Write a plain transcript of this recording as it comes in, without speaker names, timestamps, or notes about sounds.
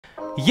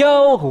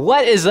Yo,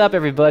 what is up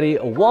everybody?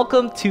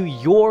 Welcome to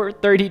your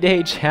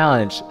 30-day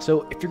challenge.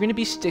 So if you're going to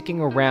be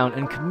sticking around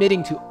and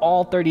committing to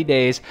all 30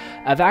 days,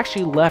 I've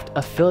actually left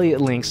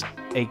affiliate links,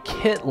 a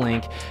kit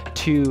link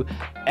to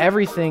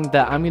everything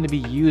that I'm going to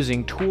be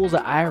using, tools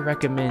that I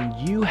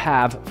recommend you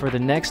have for the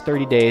next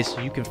 30 days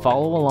so you can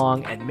follow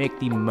along and make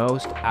the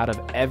most out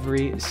of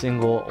every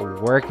single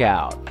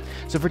workout.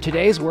 So for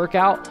today's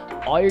workout,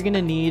 all you're going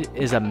to need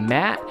is a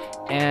mat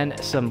and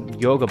some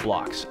yoga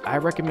blocks. I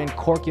recommend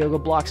cork yoga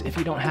blocks. If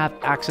you don't have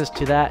access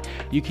to that,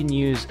 you can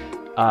use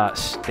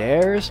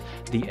stairs,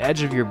 the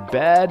edge of your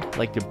bed,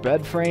 like your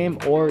bed frame,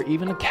 or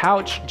even a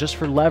couch just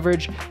for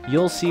leverage.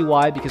 You'll see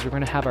why, because we're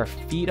going to have our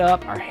feet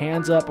up, our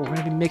hands up, we're going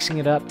to be mixing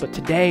it up. But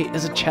today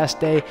is a chest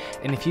day,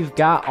 and if you've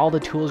got all the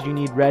tools you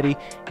need ready,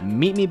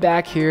 meet me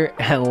back here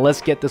and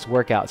let's get this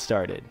workout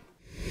started.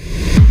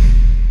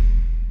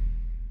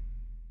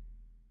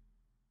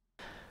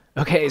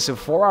 Okay, so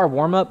for our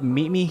warm-up,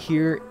 meet me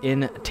here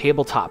in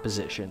tabletop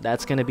position.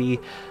 That's going to be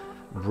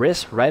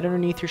wrists right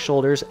underneath your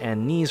shoulders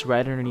and knees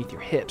right underneath your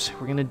hips.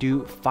 We're going to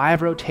do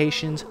 5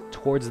 rotations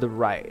towards the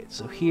right.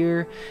 So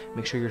here,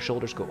 make sure your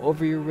shoulders go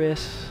over your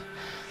wrists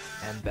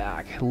and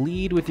back.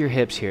 Lead with your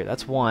hips here.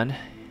 That's 1.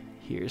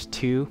 Here's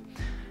 2.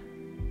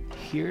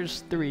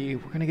 Here's 3.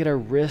 We're going to get our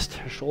wrists,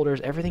 our shoulders,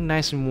 everything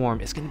nice and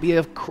warm. It's going to be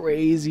a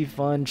crazy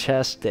fun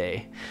chest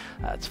day.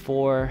 That's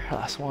 4.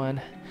 Last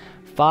one.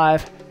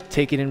 5.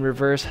 Take it in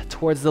reverse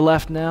towards the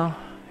left now.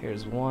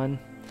 Here's 1.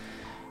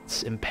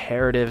 It's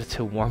imperative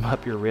to warm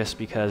up your wrists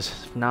because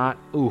if not,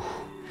 ooh,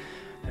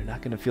 they're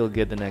not going to feel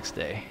good the next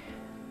day.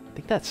 I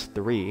think that's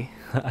 3.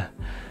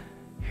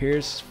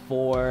 Here's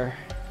 4.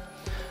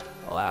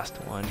 The last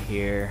one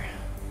here.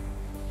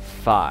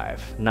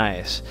 5.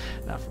 Nice.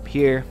 Now from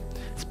here,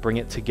 let's bring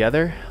it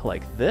together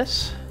like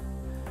this.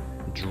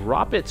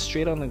 Drop it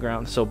straight on the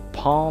ground. So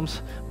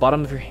palms,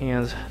 bottom of your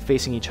hands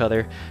facing each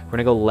other. We're going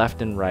to go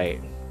left and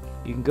right.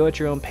 You can go at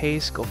your own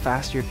pace, go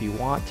faster if you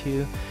want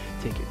to,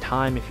 take your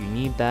time if you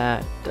need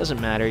that, doesn't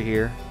matter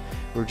here.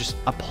 We're just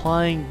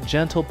applying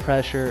gentle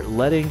pressure,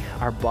 letting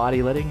our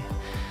body, letting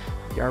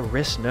our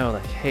wrists know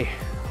like, hey,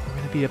 we're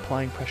going to be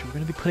applying pressure, we're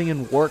going to be putting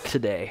in work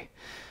today.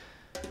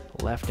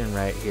 Left and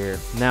right here.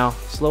 Now,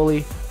 slowly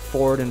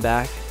forward and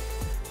back.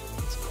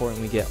 It's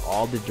important we get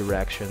all the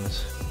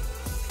directions.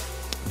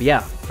 But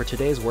yeah, for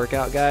today's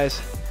workout, guys,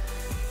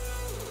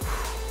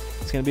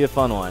 it's going to be a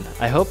fun one.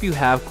 I hope you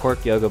have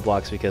cork yoga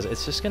blocks because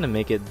it's just going to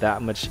make it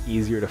that much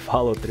easier to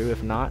follow through.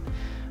 If not,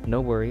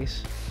 no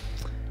worries.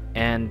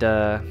 And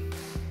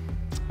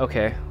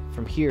okay,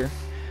 from here,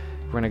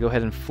 we're going to go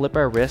ahead and flip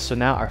our wrists. So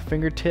now our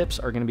fingertips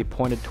are going to be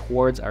pointed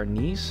towards our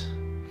knees.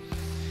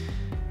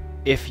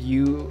 If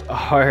you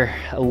are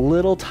a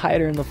little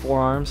tighter in the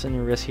forearms and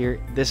your wrists here,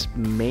 this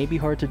may be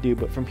hard to do,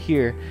 but from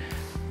here,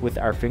 with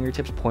our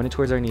fingertips pointed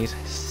towards our knees,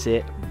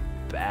 sit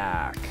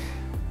back.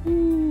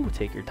 Ooh,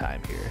 take your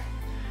time here.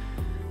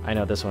 I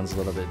know this one's a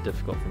little bit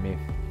difficult for me.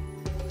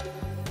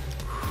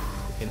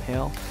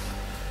 Inhale.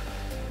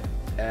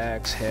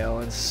 Exhale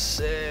and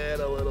sit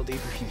a little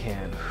deeper if you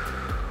can.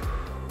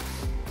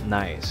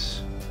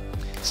 Nice.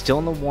 Still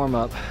in the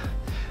warm-up.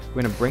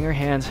 We're going to bring our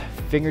hands,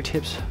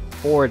 fingertips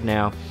forward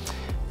now.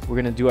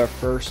 We're going to do our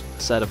first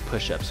set of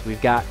push-ups.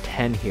 We've got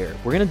 10 here.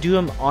 We're going to do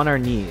them on our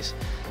knees.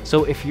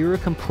 So if you're a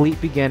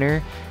complete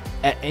beginner,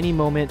 at any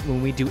moment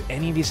when we do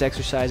any of these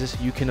exercises,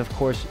 you can of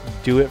course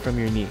do it from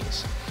your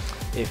knees.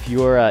 If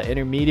you're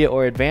intermediate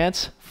or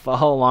advanced,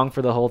 follow along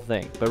for the whole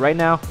thing. But right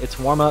now, it's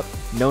warm up.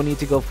 No need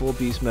to go full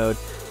beast mode.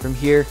 From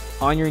here,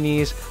 on your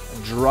knees,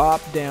 drop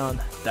down.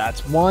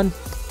 That's 1.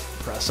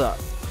 Press up.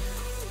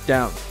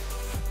 Down.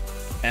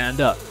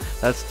 And up.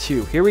 That's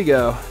 2. Here we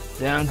go.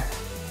 Down.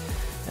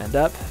 And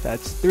up.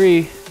 That's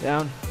 3.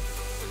 Down.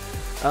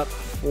 Up.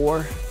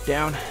 4.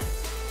 Down.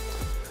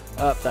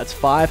 Up. That's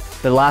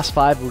 5. The last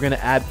 5, we're going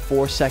to add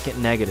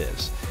 4-second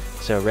negatives.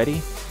 So ready?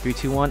 3,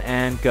 2, 1,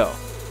 and go.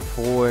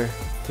 4,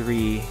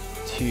 3,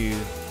 2,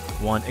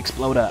 1.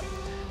 Explode up.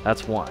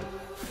 That's 1.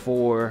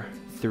 4,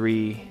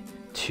 3,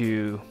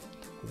 2,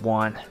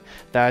 1.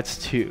 That's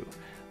 2.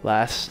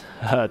 Last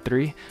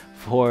 3,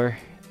 4,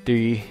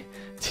 3,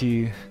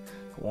 2,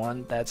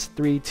 1. That's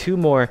 3. 2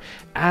 more.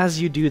 As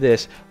you do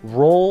this,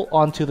 roll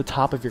onto the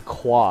top of your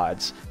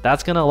quads.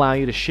 That's going to allow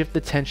you to shift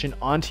the tension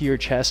onto your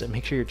chest and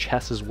make sure your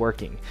chest is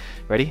working.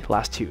 Ready?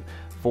 Last 2.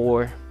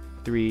 4,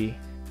 3,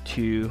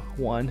 2,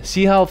 1.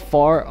 See how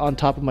far on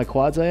top of my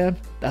quads I am?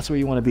 That's where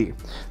you want to be.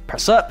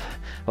 Press up.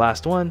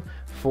 Last 1.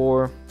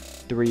 4,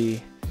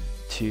 3,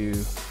 2,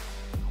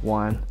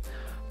 1.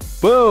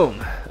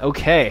 Boom.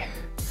 Okay.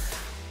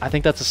 I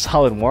think that's a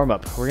solid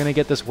warm-up. We're gonna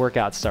get this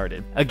workout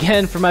started.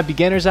 Again, for my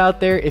beginners out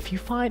there, if you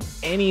find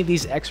any of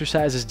these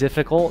exercises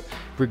difficult,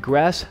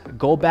 regress,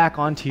 go back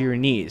onto your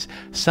knees.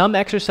 Some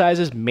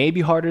exercises may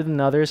be harder than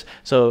others,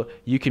 so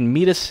you can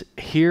meet us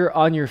here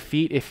on your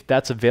feet if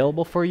that's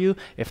available for you.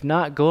 If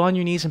not, go on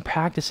your knees and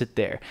practice it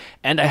there.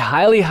 And I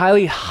highly,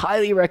 highly,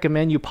 highly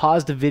recommend you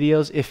pause the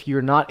videos if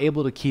you're not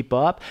able to keep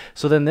up,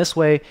 so then this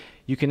way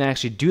you can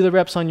actually do the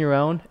reps on your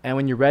own, and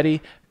when you're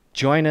ready,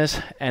 join us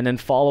and then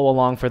follow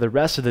along for the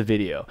rest of the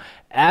video.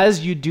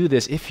 As you do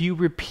this, if you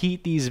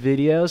repeat these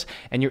videos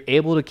and you're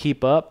able to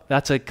keep up,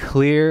 that's a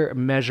clear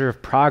measure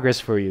of progress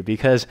for you,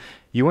 because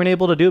you weren't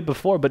able to do it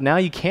before, but now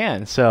you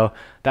can. So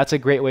that's a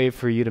great way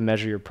for you to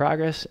measure your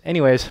progress.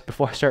 Anyways,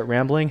 before I start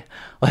rambling,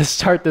 let's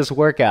start this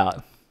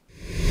workout.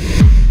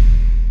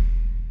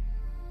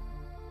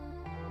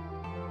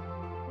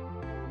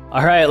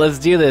 All right, let's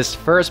do this.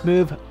 First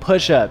move,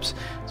 push-ups.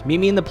 So meet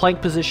me in the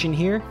plank position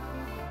here.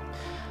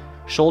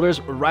 Shoulders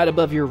right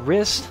above your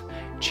wrist,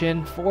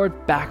 chin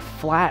forward, back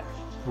flat.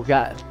 We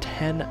got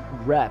 10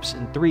 reps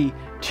in 3,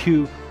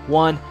 2,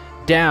 1,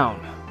 down,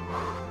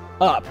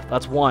 up,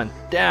 that's 1,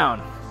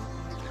 down,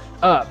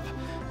 up,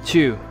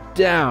 2,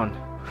 down,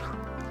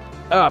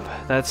 up,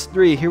 that's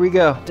 3, here we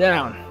go,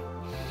 down,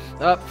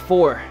 up,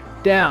 4,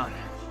 down,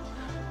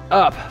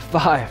 up,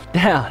 5,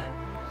 down,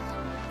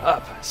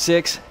 up,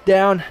 6,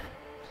 down,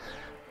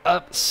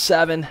 up,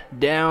 7,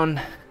 down,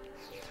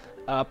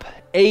 up,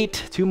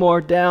 8, 2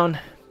 more, down,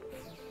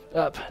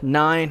 up,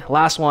 9,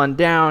 last one,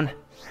 down,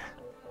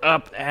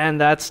 up, and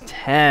that's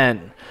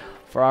 10.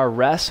 For our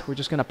rest, we're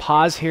just gonna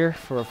pause here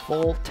for a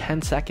full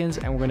 10 seconds,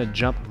 and we're gonna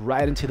jump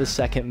right into the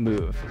second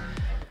move.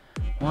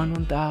 1,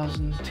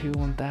 1,000, 2,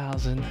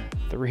 1,000,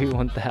 3,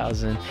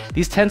 1,000.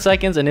 These 10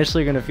 seconds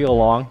initially are gonna feel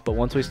long, but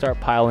once we start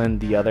piling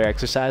the other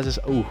exercises,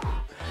 ooh,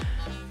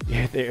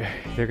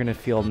 they're gonna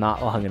feel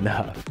not long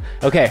enough.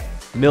 Okay,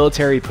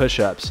 military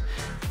push-ups.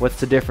 What's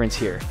the difference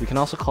here? We can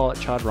also call it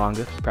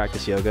chaturanga,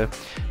 practice yoga.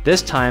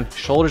 This time,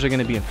 shoulders are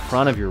gonna be in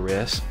front of your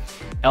wrists,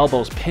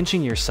 elbows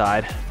pinching your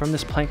side from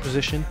this plank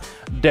position,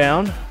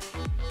 down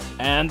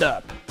and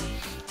up,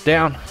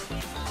 down,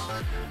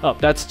 up,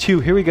 that's 2,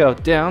 here we go,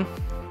 down,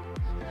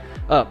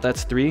 up,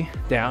 that's 3,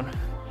 down,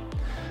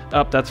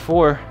 up, that's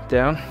 4,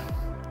 down,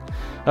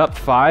 up,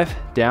 5,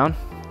 down,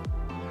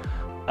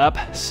 up,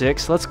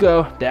 6, let's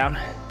go, down,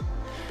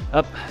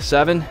 up,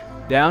 7,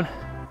 down,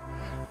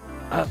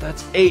 up,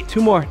 that's 8,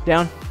 2 more,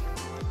 down,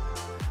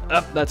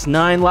 up, that's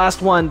 9,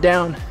 last one,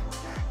 down,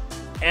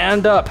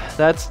 and up,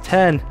 that's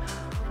 10.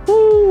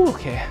 Woo,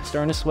 okay,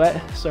 starting to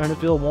sweat, starting to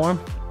feel warm.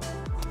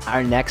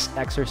 Our next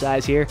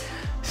exercise here,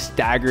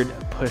 staggered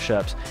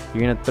push-ups.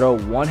 You're gonna throw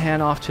one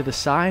hand off to the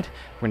side,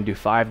 we're gonna do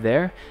 5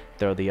 there,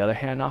 throw the other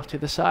hand off to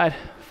the side,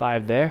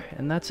 5 there,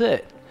 and that's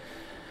it.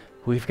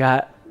 We've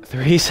got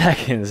 3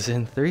 seconds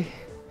in 3,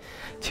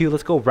 2,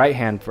 let's go right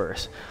hand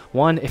first.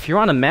 1, if you're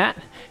on a mat,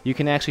 you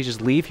can actually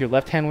just leave your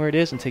left hand where it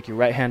is and take your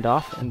right hand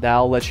off, and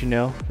that'll let you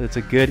know that it's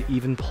a good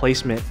even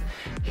placement.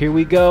 Here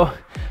we go,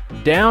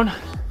 down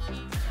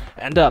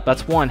and up,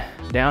 that's 1,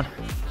 down,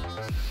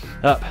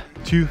 up,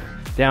 2,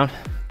 down,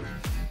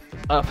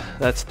 up,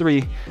 that's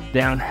 3,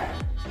 down,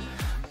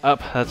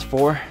 up, that's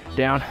 4,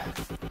 down,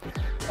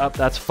 up,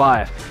 that's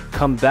 5.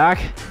 Come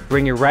back,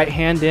 bring your right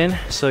hand in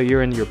so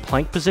you're in your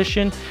plank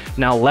position.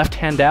 Now left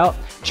hand out,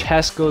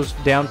 chest goes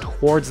down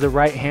towards the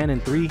right hand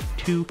in 3,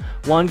 2,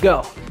 1,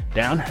 go.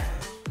 Down,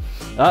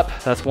 up,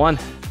 that's 1,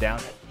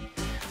 down,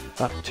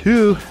 up,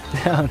 2,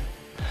 down,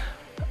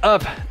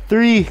 up,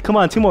 3, come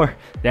on, 2 more,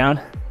 down,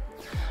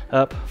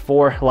 up,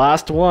 4,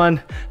 last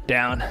one,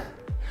 down,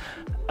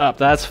 up,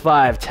 that's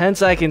 5, 10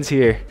 seconds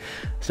here.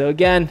 So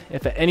again,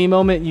 if at any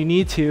moment you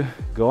need to,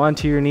 go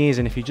onto your knees,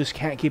 and if you just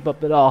can't keep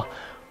up at all,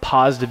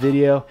 pause the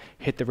video,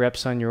 hit the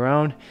reps on your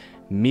own,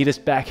 meet us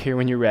back here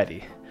when you're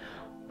ready.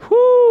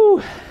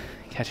 Whoo!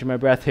 Catching my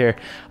breath here.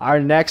 Our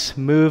next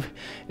move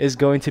is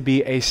going to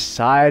be a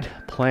side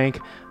plank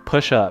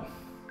push-up.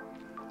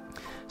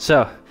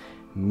 So,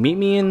 meet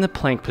me in the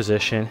plank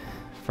position.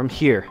 From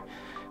here,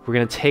 we're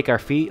gonna take our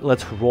feet,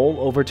 let's roll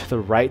over to the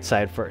right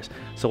side first.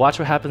 So watch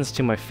what happens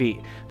to my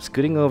feet.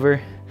 Scooting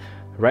over,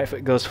 right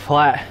foot goes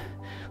flat,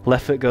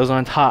 left foot goes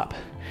on top.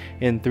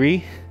 In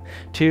 3,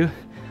 2,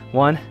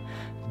 1,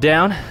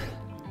 down,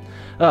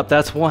 up,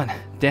 that's 1,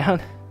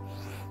 down,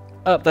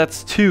 up,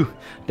 that's 2,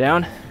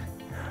 down,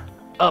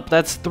 up,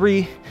 that's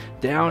 3,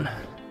 down,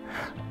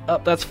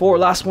 up, that's 4,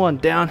 last one,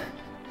 down,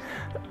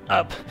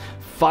 up,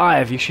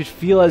 5. You should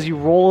feel as you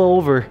roll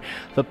over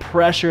the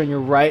pressure in your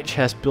right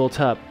chest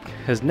built up,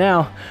 because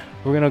now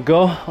we're gonna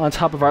go on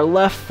top of our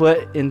left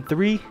foot in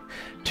 3,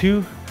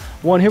 2,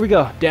 1, here we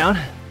go, down,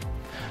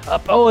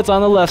 up, oh, it's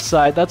on the left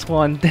side, that's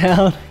 1,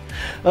 down,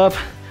 up,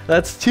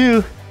 that's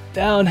 2,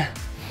 down,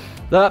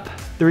 up,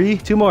 3,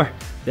 2 more,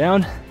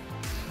 down,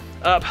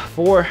 up,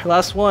 4,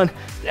 last one,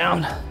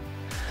 down,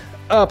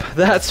 up,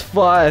 that's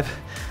 5,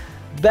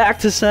 back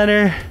to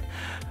center,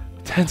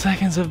 10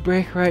 seconds of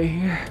break right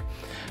here,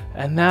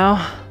 and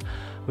now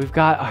we've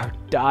got our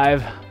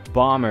dive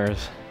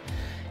bombers.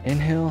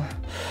 Inhale,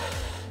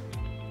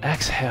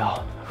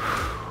 exhale.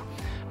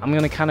 I'm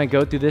gonna kind of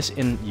go through this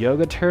in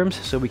yoga terms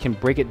so we can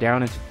break it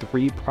down into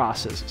 3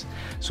 processes.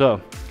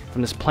 So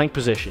from this plank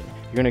position,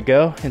 you're gonna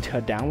go into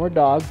a downward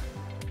dog,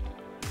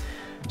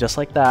 just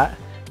like that.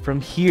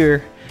 From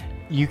here,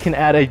 you can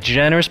add a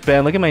generous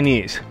bend. Look at my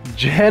knees.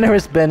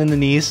 Generous bend in the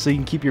knees so you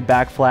can keep your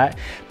back flat.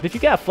 But if you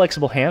got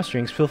flexible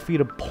hamstrings, feel free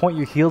to point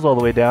your heels all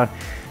the way down.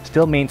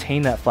 Still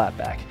maintain that flat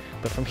back.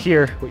 But from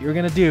here, what you're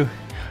gonna do,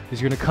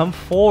 is you're gonna come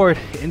forward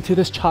into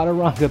this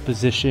chaturanga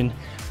position,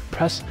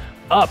 press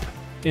up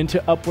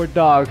into upward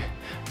dog,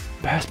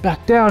 press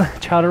back down,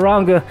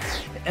 chaturanga,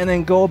 and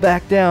then go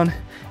back down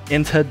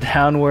into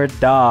downward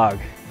dog.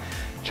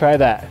 Try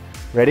that.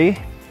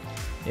 Ready?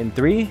 In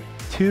 3,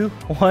 2,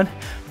 1.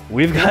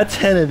 We've got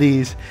 10 of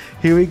these.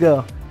 Here we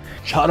go.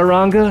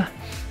 Chaturanga,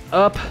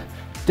 up,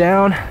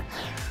 down,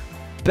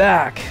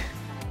 back.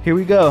 Here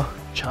we go.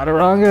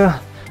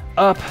 Chaturanga,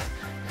 up,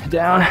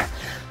 down,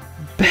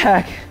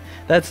 back.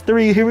 That's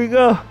 3. Here we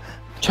go.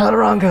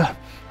 Chaturanga,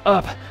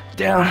 up,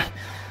 down,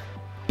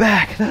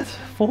 back. That's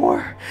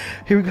 4.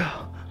 Here we go.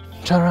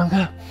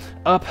 Chaturanga,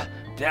 up,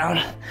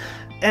 down,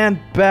 and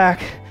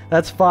back.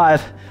 That's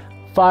 5.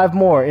 5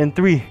 more in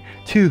 3,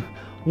 2,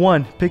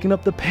 1. Picking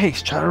up the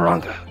pace.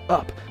 Chaturanga,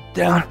 up,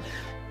 down,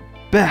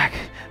 back.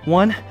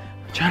 1.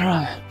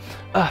 Chaturanga,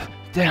 up,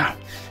 down,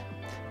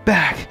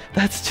 back.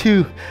 That's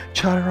 2.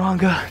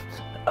 Chaturanga,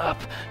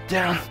 up,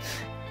 down,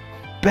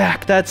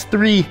 back. That's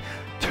 3.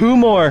 2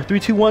 more. 3,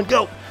 2, 1,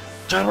 go.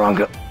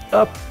 Chaturanga,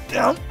 up,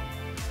 down,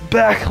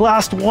 back.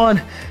 Last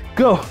one.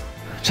 Go.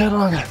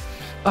 Chaturanga,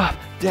 up,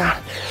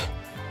 down,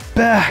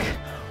 back.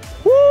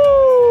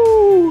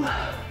 Woo!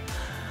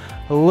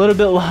 A little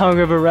bit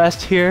longer of a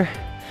rest here.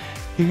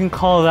 You can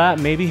call that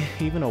maybe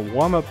even a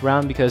warm-up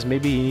round because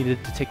maybe you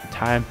needed to take the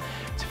time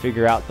to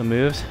figure out the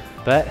moves.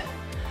 But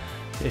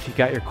if you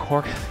got your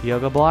cork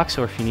yoga blocks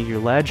or if you need your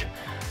ledge,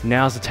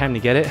 now's the time to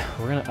get it.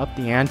 We're gonna up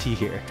the ante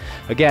here.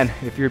 Again,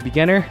 if you're a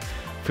beginner,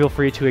 feel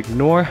free to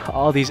ignore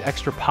all these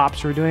extra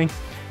pops we're doing.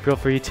 Feel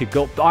free to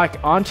go back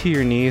onto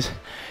your knees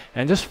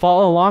and just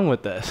follow along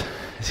with this.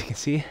 As you can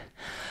see,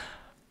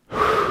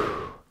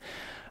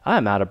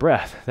 I'm out of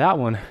breath. That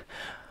one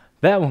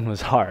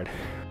was hard.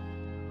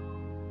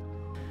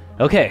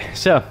 Okay,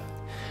 so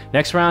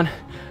next round,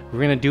 we're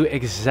gonna do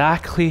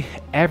exactly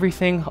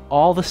everything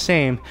all the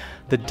same.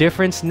 The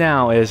difference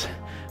now is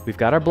we've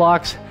got our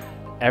blocks,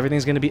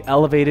 everything's gonna be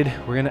elevated.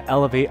 We're gonna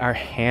elevate our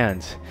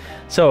hands.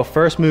 So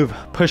first move,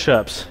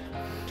 push-ups.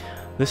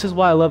 This is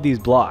why I love these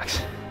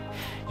blocks.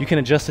 You can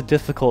adjust the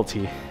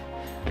difficulty.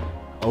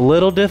 A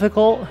little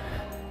difficult,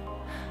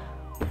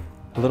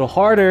 a little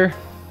harder,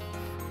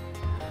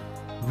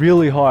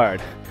 really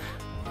hard.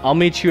 I'll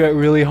meet you at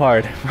really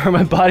hard. For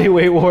my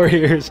bodyweight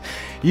warriors,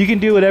 you can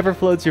do whatever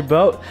floats your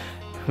boat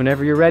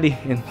whenever you're ready.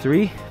 In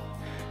 3,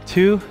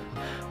 2,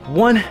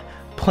 1,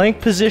 plank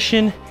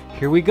position.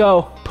 Here we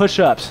go.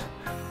 Push-ups.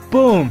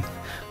 Boom.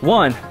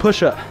 1,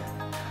 push-up.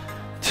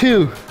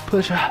 2,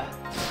 push-up.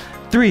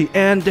 3,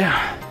 and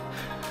down.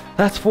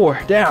 That's 4,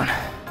 down.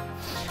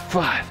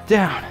 5,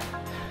 down.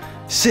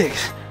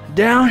 6,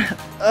 down,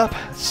 up.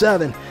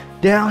 7,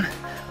 down,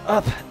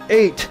 up.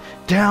 8,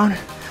 down,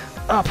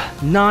 up.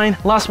 9,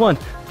 last one,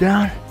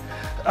 down,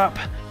 up.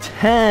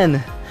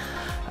 10.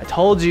 I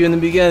told you in the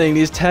beginning,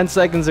 these 10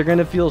 seconds are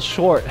gonna feel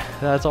short.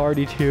 That's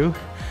already 2,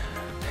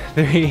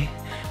 3, we've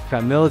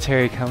got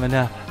military coming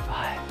up.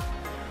 5,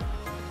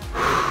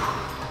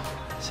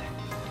 6,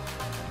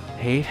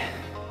 8,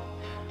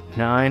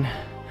 9,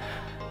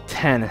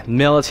 10.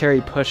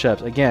 Military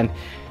push-ups. Again,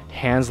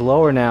 hands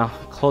lower now,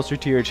 closer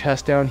to your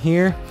chest down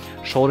here,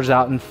 shoulders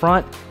out in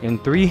front. In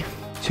 3,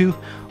 2,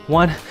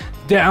 1,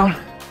 down,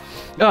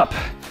 up,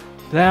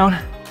 down,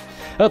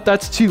 up.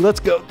 That's 2. Let's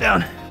go.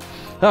 Down,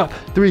 up.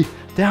 3,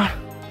 down,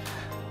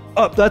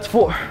 up. That's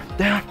 4.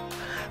 Down,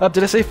 up.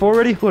 Did I say 4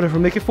 already? Whatever.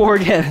 Make it 4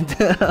 again.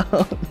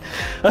 Down,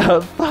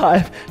 up.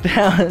 5,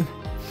 down,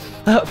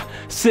 up.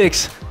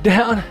 6,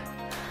 down,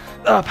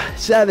 up.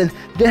 7,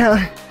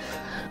 down,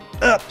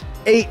 up.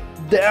 8,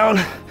 down,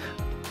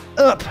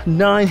 up.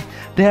 9,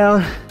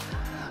 down,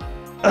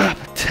 up.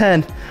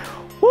 10.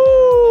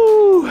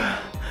 Woo!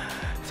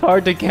 It's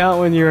hard to count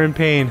when you're in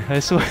pain, I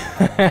swear.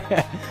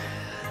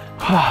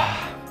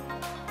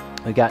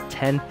 We got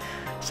 10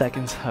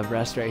 seconds of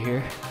rest right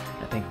here.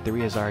 I think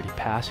 3 has already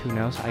passed. Who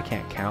knows? I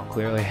can't count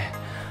clearly.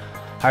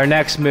 Our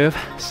next move,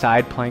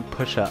 side plank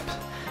push-ups.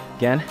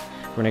 Again,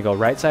 we're gonna go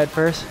right side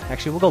first.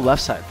 Actually, we'll go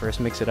left side first,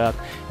 mix it up,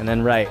 and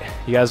then right.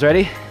 You guys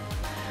ready?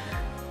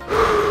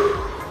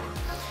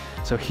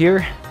 So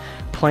here,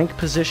 plank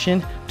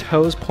position,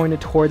 toes pointed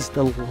towards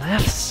the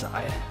left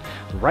side.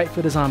 Right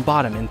foot is on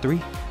bottom. In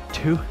 3,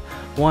 2,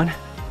 1,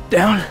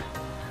 down,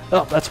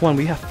 up. That's 1.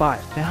 We have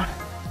 5. Down,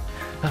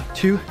 up.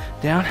 2,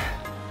 down,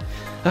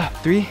 up.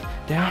 3,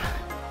 down,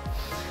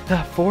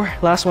 up. 4.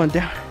 Last one,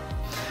 down,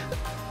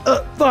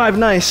 up. 5.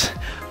 Nice.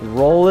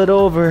 Roll it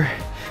over.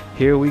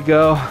 Here we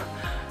go.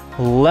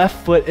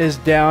 Left foot is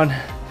down.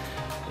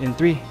 In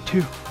 3,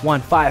 2,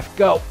 1, 5.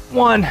 Go.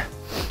 1,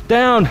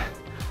 down,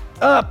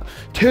 up.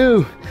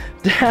 2,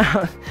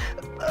 down,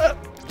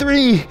 up.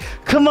 3.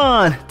 Come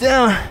on.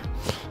 Down,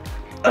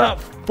 up.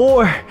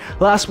 4.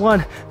 Last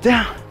one.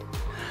 Down,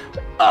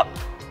 up.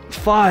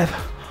 5.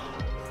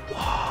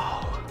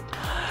 Whoa.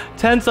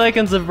 10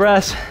 seconds of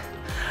rest.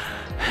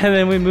 And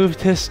then we move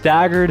to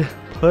staggered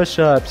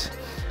push-ups.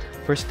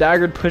 For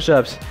staggered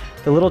push-ups,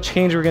 the little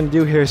change we're gonna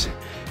do here is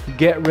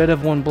get rid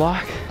of one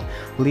block,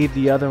 leave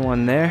the other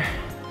one there.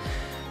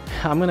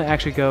 I'm gonna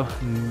actually go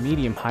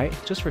medium height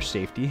just for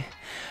safety.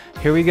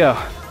 Here we go.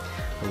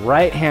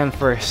 Right hand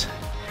first.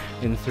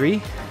 In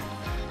 3,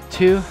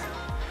 2,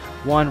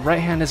 1. Right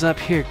hand is up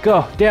here.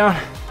 Go. Down.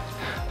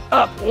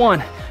 Up.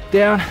 1.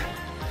 Down.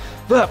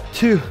 Up.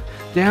 2.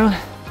 Down.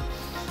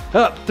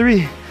 Up.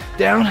 3.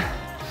 Down.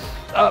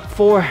 Up.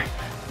 4.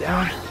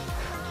 Down.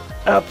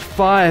 Up.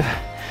 5.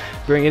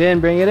 Bring it in.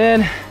 Bring it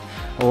in.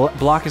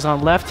 Block is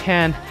on left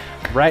hand.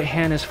 Right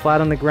hand is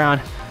flat on the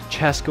ground.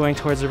 Chest going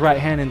towards the right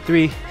hand in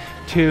 3,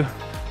 2,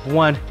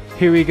 1.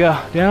 Here we go.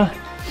 Down.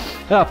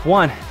 Up.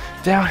 1.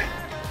 Down.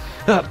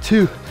 Up.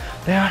 2.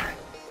 Down.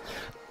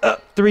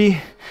 Up. 3.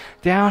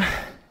 Down.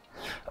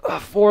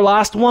 Up. 4.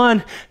 Last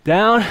one.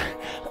 Down.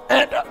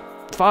 And up.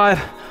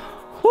 5.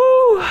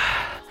 Woo.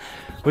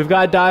 We've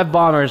got dive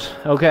bombers.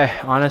 Okay,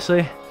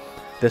 honestly,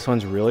 this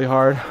one's really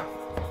hard.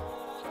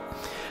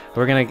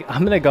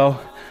 I'm gonna go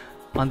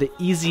on the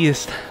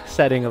easiest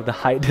setting of the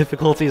height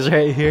difficulties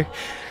right here.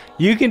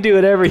 You can do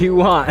whatever you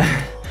want,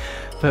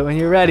 but when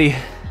you're ready,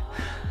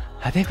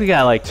 I think we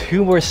got like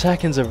 2 more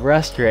seconds of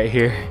rest right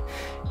here.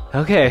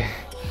 Okay,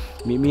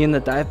 meet me in the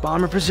dive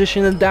bomber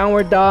position in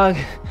downward dog.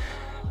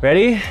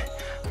 Ready?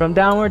 From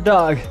downward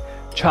dog,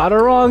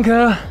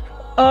 chaturanga,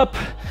 up,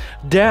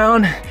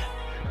 down,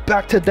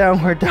 back to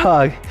downward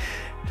dog.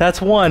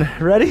 That's 1.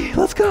 Ready?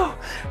 Let's go.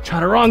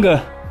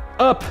 Chaturanga,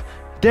 up,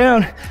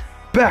 down,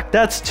 back.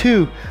 That's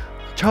 2.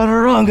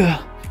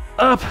 Chaturanga,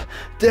 up,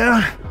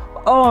 down.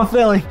 Oh, I'm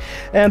failing.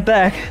 And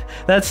back.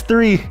 That's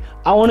 3.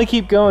 I want to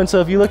keep going,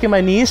 so if you look at my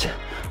knees,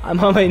 I'm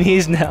on my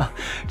knees now.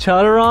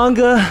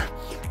 Chaturanga,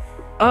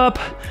 up,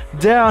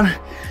 down,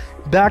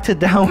 back to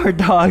downward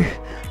dog.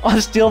 I'm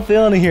still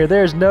feeling it here.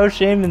 There's no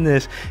shame in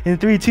this. In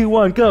 3, 2,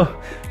 1,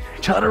 go.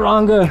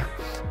 Chaturanga,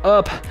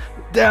 up,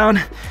 down,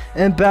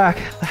 and back.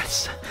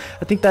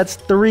 I think that's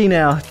 3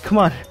 now. Come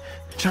on.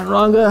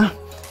 Chaturanga,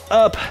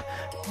 up,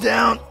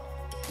 down,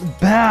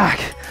 back.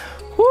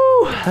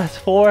 Woo, that's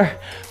 4.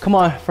 Come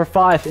on, for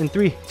 5. In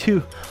 3, 2,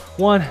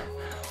 1.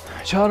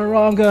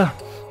 Chaturanga,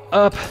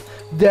 up,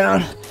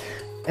 down,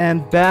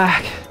 and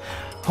back.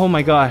 Oh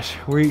my gosh,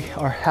 we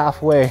are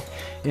halfway.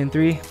 In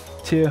 3,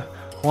 2,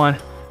 1.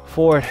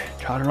 Forward.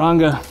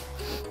 Chaturanga,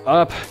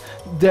 up,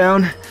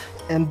 down,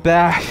 and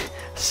back.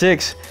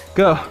 6.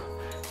 Go.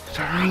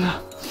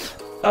 Chaturanga,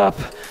 up,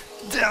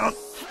 down,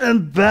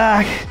 and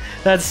back.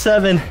 That's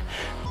 7.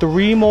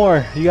 3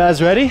 more. You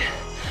guys ready?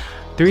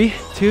 3,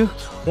 2,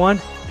 1.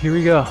 Here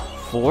we go.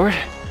 Forward,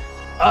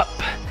 up,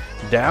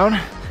 down,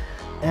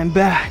 and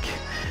back.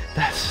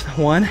 That's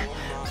 1.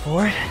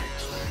 Forward,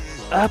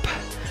 up,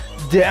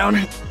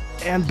 down,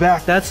 and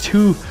back. That's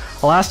 2.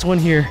 Last one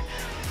here.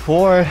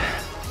 Forward,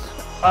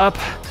 up,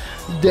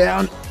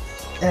 down,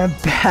 and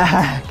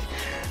back.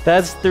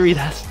 That's 3.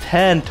 That's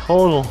 10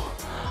 total.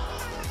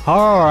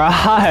 All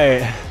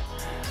right.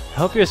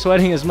 Hope you're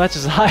sweating as much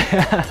as I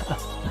am.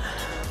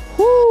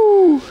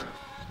 Woo.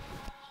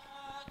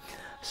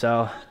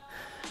 So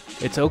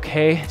it's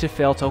okay to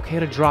fail. It's okay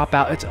to drop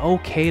out. It's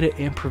okay to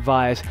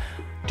improvise.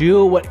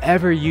 Do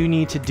whatever you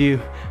need to do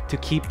to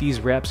keep these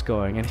reps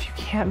going. And if you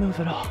can't move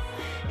at all,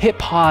 hit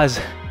pause.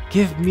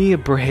 Give me a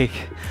break.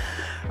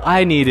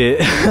 I need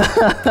it.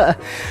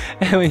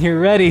 And when you're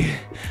ready,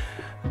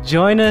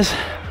 join us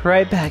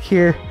right back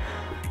here.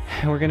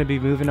 And we're gonna be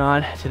moving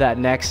on to that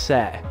next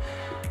set.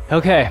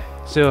 Okay,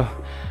 so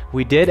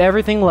we did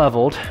everything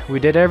leveled. We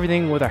did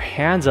everything with our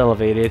hands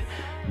elevated.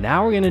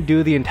 Now we're gonna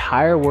do the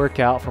entire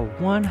workout for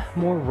 1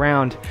 more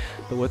round,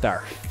 but with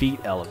our feet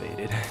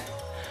elevated.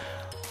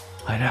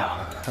 I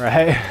know,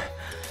 right?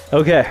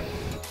 Okay,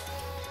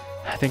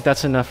 I think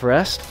that's enough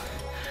rest.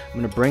 I'm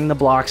gonna bring the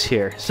blocks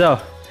here. So,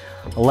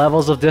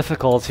 levels of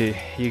difficulty.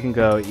 You can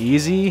go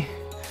easy,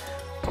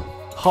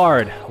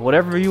 hard,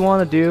 whatever you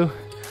wanna do.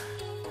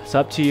 It's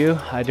up to you,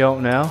 I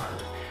don't know.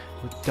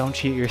 Don't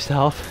cheat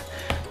yourself.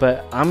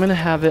 But I'm gonna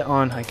have it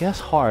on, I guess,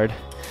 hard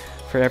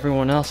for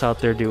everyone else out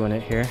there doing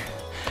it here.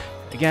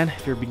 Again,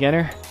 if you're a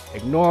beginner,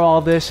 ignore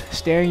all this,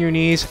 stay on your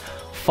knees,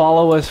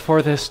 follow us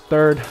for this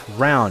 3rd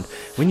round.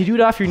 When you do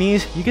it off your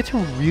knees, you get to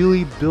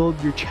really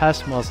build your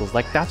chest muscles.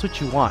 Like, that's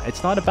what you want.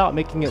 It's not about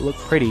making it look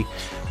pretty.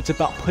 It's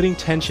about putting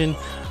tension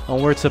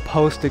on where it's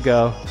supposed to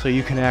go so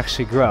you can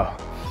actually grow.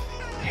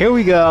 Here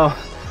we go.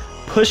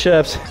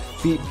 Push-ups,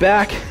 feet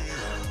back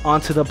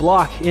onto the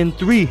block in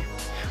 3,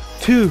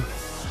 2,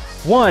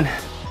 1.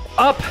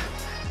 Up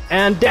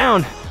and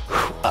down.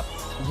 Up,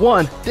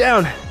 1,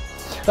 down.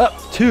 Up,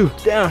 2,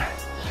 down.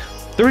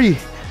 3,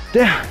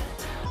 down.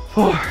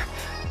 4,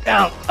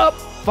 down. Up,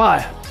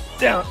 5,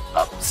 down.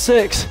 Up,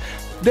 6,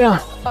 down.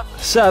 Up,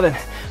 7,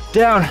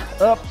 down.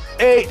 Up,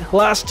 8.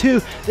 Last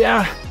 2,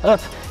 down.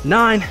 Up,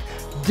 9,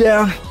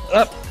 down.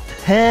 Up,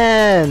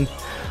 10.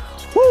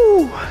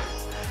 Woo!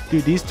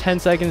 Dude, these 10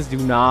 seconds do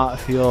not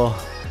feel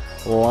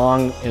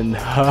long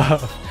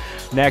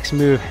enough. Next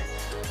move.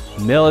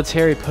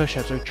 Military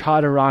push-ups or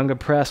chaturanga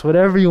press,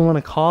 whatever you want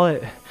to call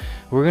it.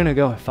 We're gonna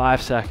go in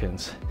 5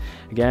 seconds.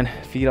 Again,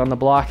 feet on the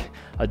block,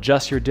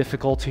 adjust your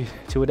difficulty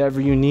to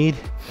whatever you need.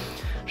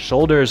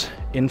 Shoulders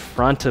in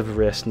front of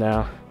wrist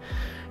now.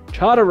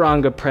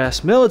 chaturanga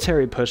press,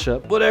 military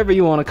push-up, whatever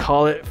you want to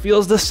call it,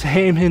 feels the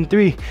same in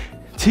 3,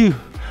 2,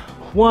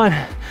 1,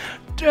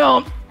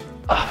 down,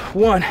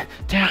 1,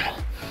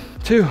 down,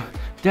 2,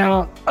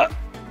 down,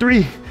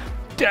 3,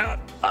 down,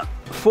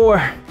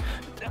 4,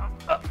 down,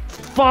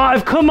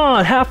 5, come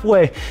on,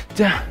 halfway,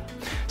 down,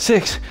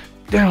 6,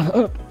 down,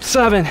 up,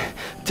 7,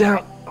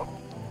 down,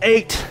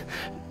 8,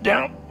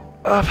 down,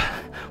 up,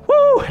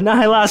 woo,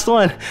 9, last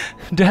one,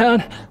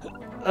 down,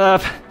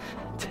 up,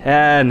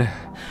 10,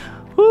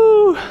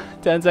 woo,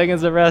 10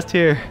 seconds of rest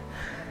here,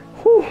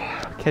 woo,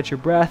 catch your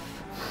breath,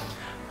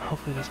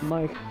 hopefully this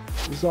mic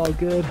is all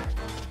good.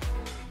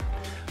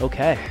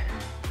 Okay,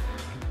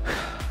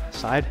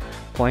 side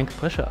plank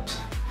push-ups.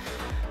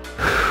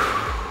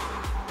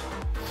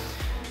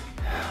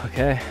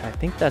 Okay, I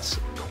think that's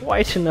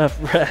quite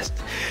enough rest.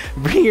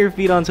 Bring your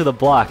feet onto the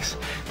blocks.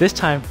 This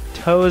time,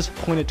 toes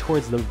pointed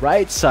towards the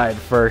right side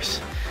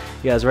first.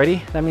 You guys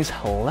ready? That means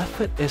left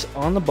foot is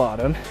on the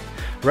bottom,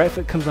 right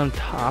foot comes on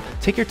top.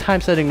 Take your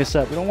time setting this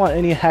up. We don't want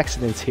any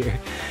accidents here.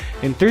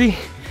 In 3,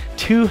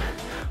 2,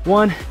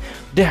 1,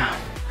 down,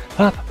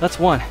 up, that's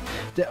 1,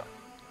 down,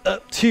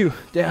 up, 2,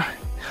 down,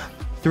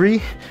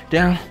 3,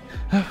 down,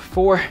 up,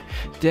 4,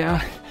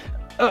 down,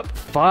 up,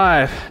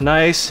 5,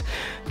 nice.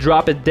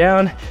 Drop it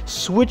down,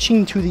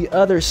 switching to the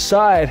other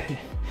side.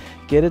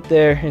 Get it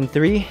there in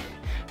 3,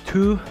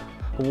 2,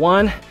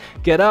 1,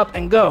 get up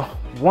and go.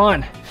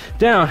 1,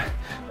 down,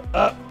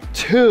 up,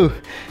 2,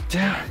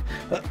 down,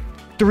 up,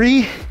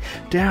 3,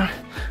 down,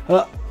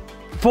 up,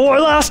 4,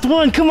 last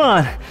one, come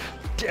on.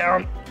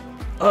 Down,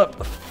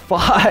 up,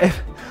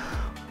 5.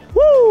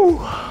 Woo!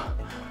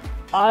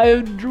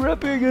 I'm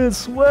dripping in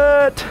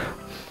sweat.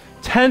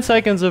 10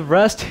 seconds of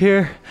rest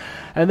here,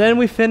 and then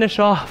we finish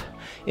off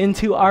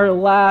into our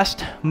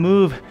last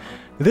move.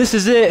 This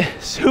is it,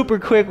 super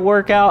quick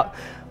workout.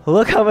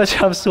 Look how much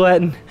I'm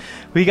sweating.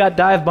 We got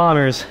dive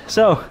bombers.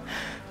 So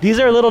these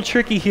are a little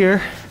tricky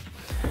here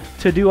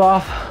to do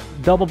off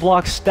double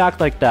blocks stacked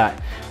like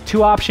that.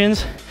 2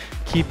 options,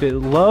 keep it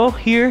low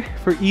here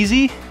for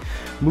easy,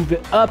 move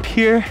it up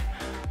here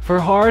for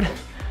hard.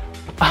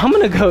 I'm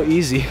gonna go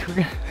easy.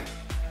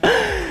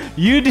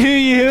 You do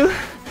you.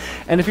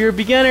 And if you're a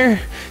beginner,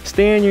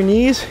 stay on your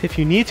knees. If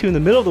you need to in the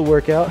middle of the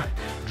workout,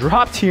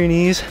 drop to your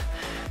knees.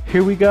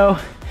 Here we go.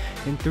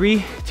 In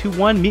 3, 2,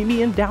 1, meet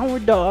me in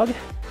downward dog.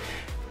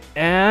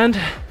 And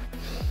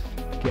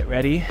get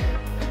ready.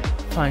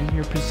 Find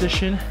your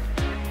position.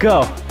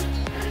 Go.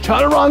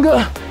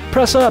 Chaturanga,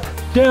 press up,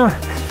 down,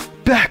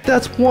 back,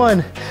 that's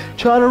 1.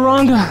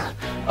 Chaturanga,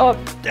 up,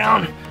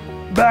 down,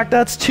 back,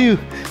 that's 2.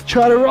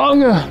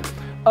 Chaturanga,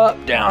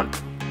 up, down,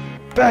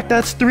 back,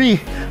 that's 3.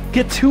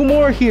 Get 2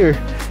 more here.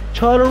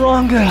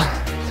 Chaturanga,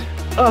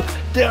 up,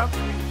 down,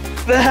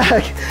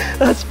 back,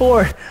 that's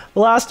 4.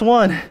 Last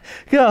one,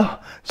 go.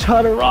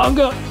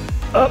 Chaturanga,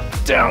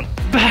 up, down,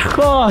 back.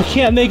 Oh, I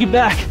can't make it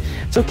back.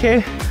 It's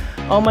okay.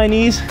 On my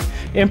knees,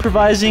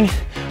 improvising.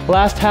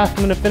 Last half,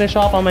 I'm gonna finish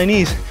off on my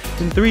knees.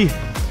 In 3,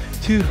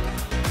 2,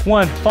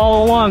 1.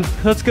 Follow along.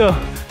 Let's go.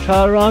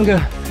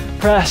 Chaturanga,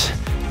 press,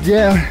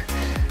 down,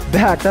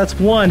 back. That's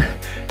 1.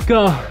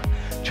 Go.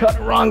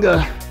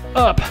 Chaturanga,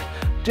 up,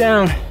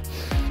 down,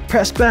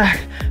 press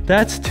back.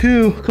 That's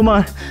 2. Come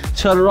on.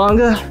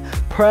 Chaturanga,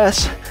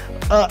 press,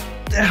 up,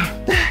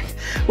 down, back.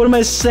 What am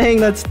I saying?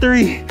 That's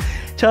 3.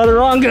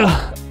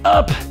 Chaturanga,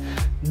 up,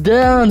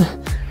 down,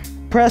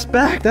 press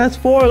back. That's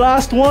 4.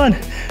 Last one.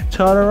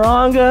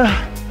 Chaturanga,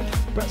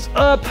 press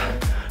up,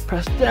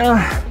 press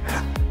down,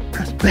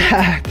 press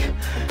back.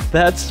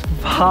 That's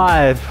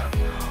 5.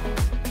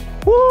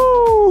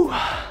 Woo!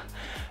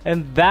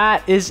 And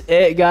that is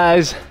it,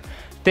 guys.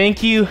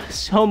 Thank you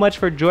so much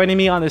for joining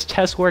me on this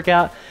chest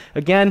workout.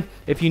 Again,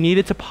 if you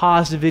needed to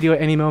pause the video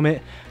at any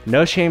moment,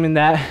 no shame in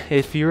that.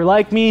 If you're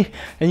like me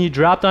and you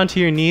dropped onto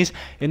your knees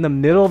in the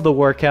middle of the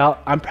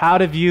workout, I'm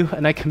proud of you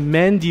and I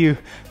commend you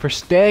for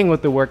staying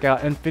with the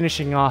workout and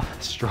finishing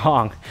off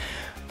strong.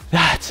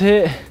 That's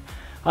it.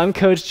 I'm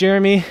Coach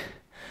Jeremy.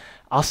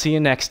 I'll see you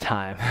next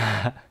time.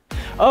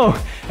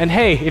 Oh, and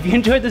hey, if you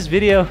enjoyed this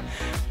video,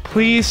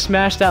 please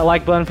smash that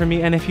like button for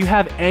me. And if you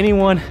have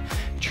anyone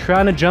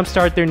trying to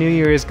jumpstart their New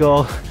Year's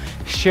goal,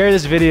 share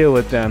this video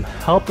with them.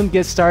 Help them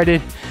get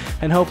started,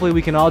 and hopefully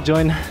we can all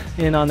join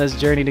in on this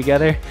journey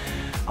together.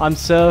 I'm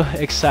so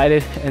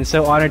excited and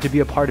so honored to be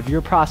a part of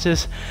your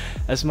process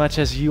as much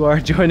as you are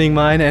joining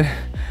mine, and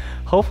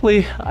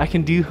hopefully I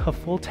can do a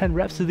full 10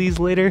 reps of these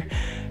later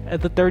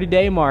at the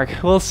 30-day mark.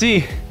 We'll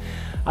see.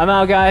 I'm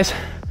out, guys.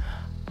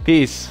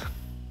 Peace.